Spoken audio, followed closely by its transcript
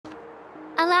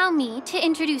Allow me to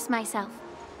introduce myself.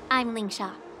 I'm Lingsha,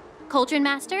 Cauldron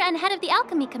Master and head of the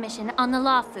Alchemy Commission on the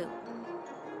Luofu.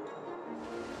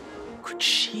 Could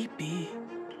she be?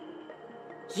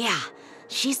 Yeah,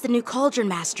 she's the new Cauldron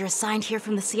Master assigned here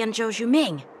from the Xianzhou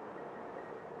Juming.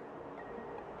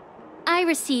 I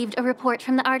received a report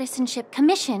from the Artisanship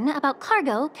Commission about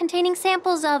cargo containing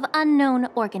samples of unknown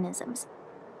organisms.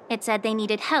 It said they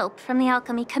needed help from the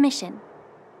Alchemy Commission.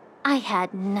 I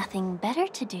had nothing better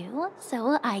to do,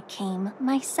 so I came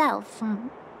myself.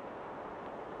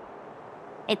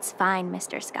 It's fine,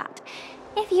 Mr. Scott.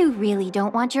 If you really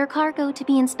don't want your cargo to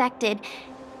be inspected,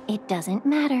 it doesn't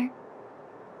matter.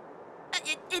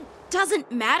 It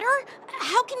doesn't matter?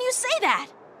 How can you say that?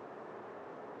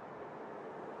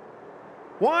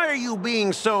 Why are you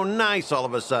being so nice all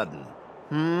of a sudden?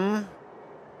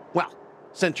 Well,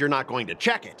 since you're not going to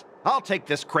check it, I'll take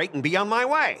this crate and be on my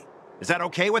way. Is that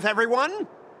okay with everyone?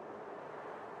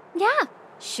 Yeah,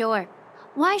 sure.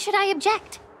 Why should I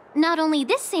object? Not only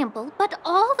this sample, but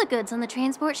all the goods on the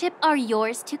transport ship are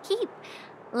yours to keep.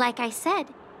 Like I said,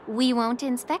 we won't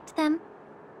inspect them.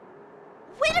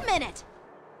 Wait a minute!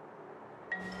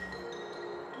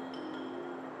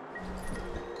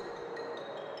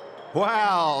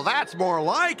 Well, that's more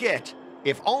like it.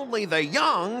 If only the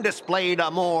young displayed a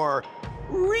more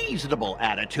reasonable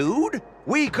attitude,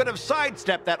 we could have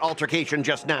sidestepped that altercation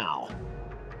just now.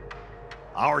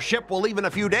 Our ship will leave in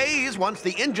a few days once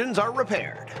the engines are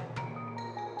repaired.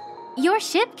 Your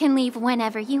ship can leave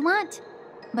whenever you want,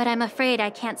 but I'm afraid I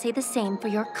can't say the same for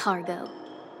your cargo.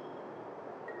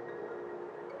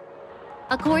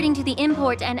 According to the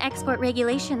import and export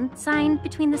regulation signed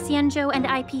between the Xianzhou and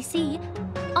IPC,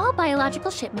 all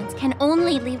biological shipments can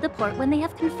only leave the port when they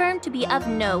have confirmed to be of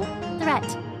no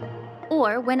threat,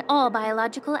 or when all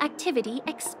biological activity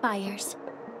expires.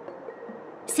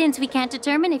 Since we can't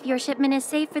determine if your shipment is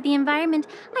safe for the environment,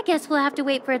 I guess we'll have to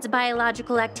wait for its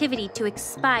biological activity to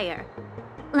expire.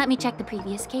 Let me check the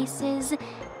previous cases.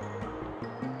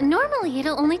 Normally,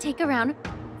 it'll only take around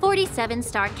 47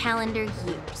 star calendar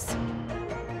years.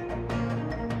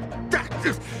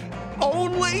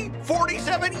 Only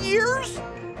 47 years?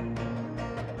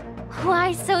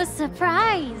 Why so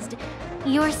surprised?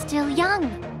 You're still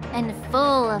young and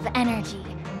full of energy.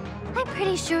 I'm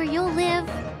pretty sure you'll live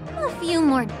a few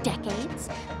more decades.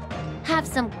 Have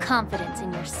some confidence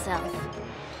in yourself.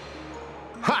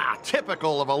 Ha!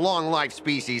 Typical of a long-life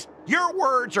species. Your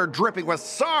words are dripping with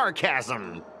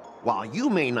sarcasm. While you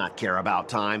may not care about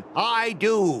time, I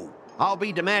do. I'll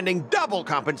be demanding double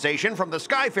compensation from the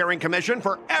Skyfaring Commission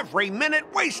for every minute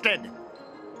wasted.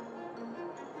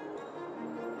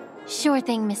 Sure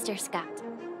thing, Mr. Scott.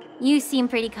 You seem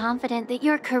pretty confident that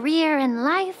your career and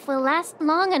life will last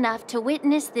long enough to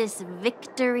witness this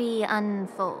victory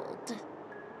unfold.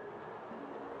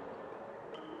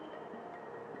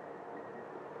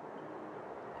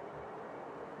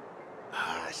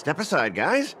 Step aside,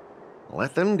 guys.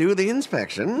 Let them do the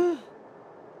inspection.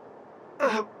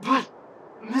 But,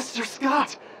 Mr.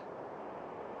 Scott...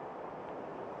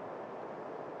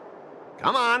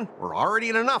 Come on, we're already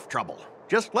in enough trouble.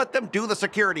 Just let them do the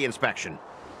security inspection.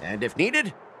 And if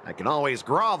needed, I can always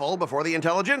grovel before the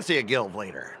Intelligentsia Guild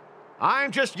later.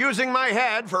 I'm just using my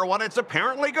head for what it's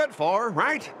apparently good for,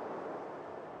 right?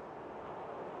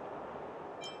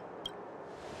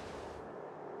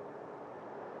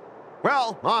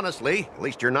 Well, honestly, at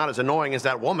least you're not as annoying as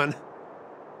that woman.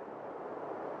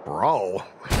 Bro.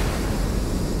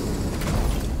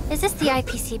 Is this the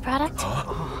IPC product?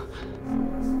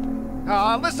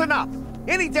 Listen up.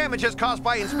 Any damages caused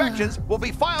by inspections will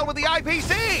be filed with the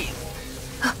IPC!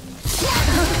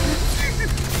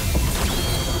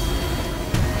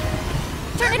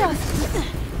 Turn it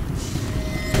off!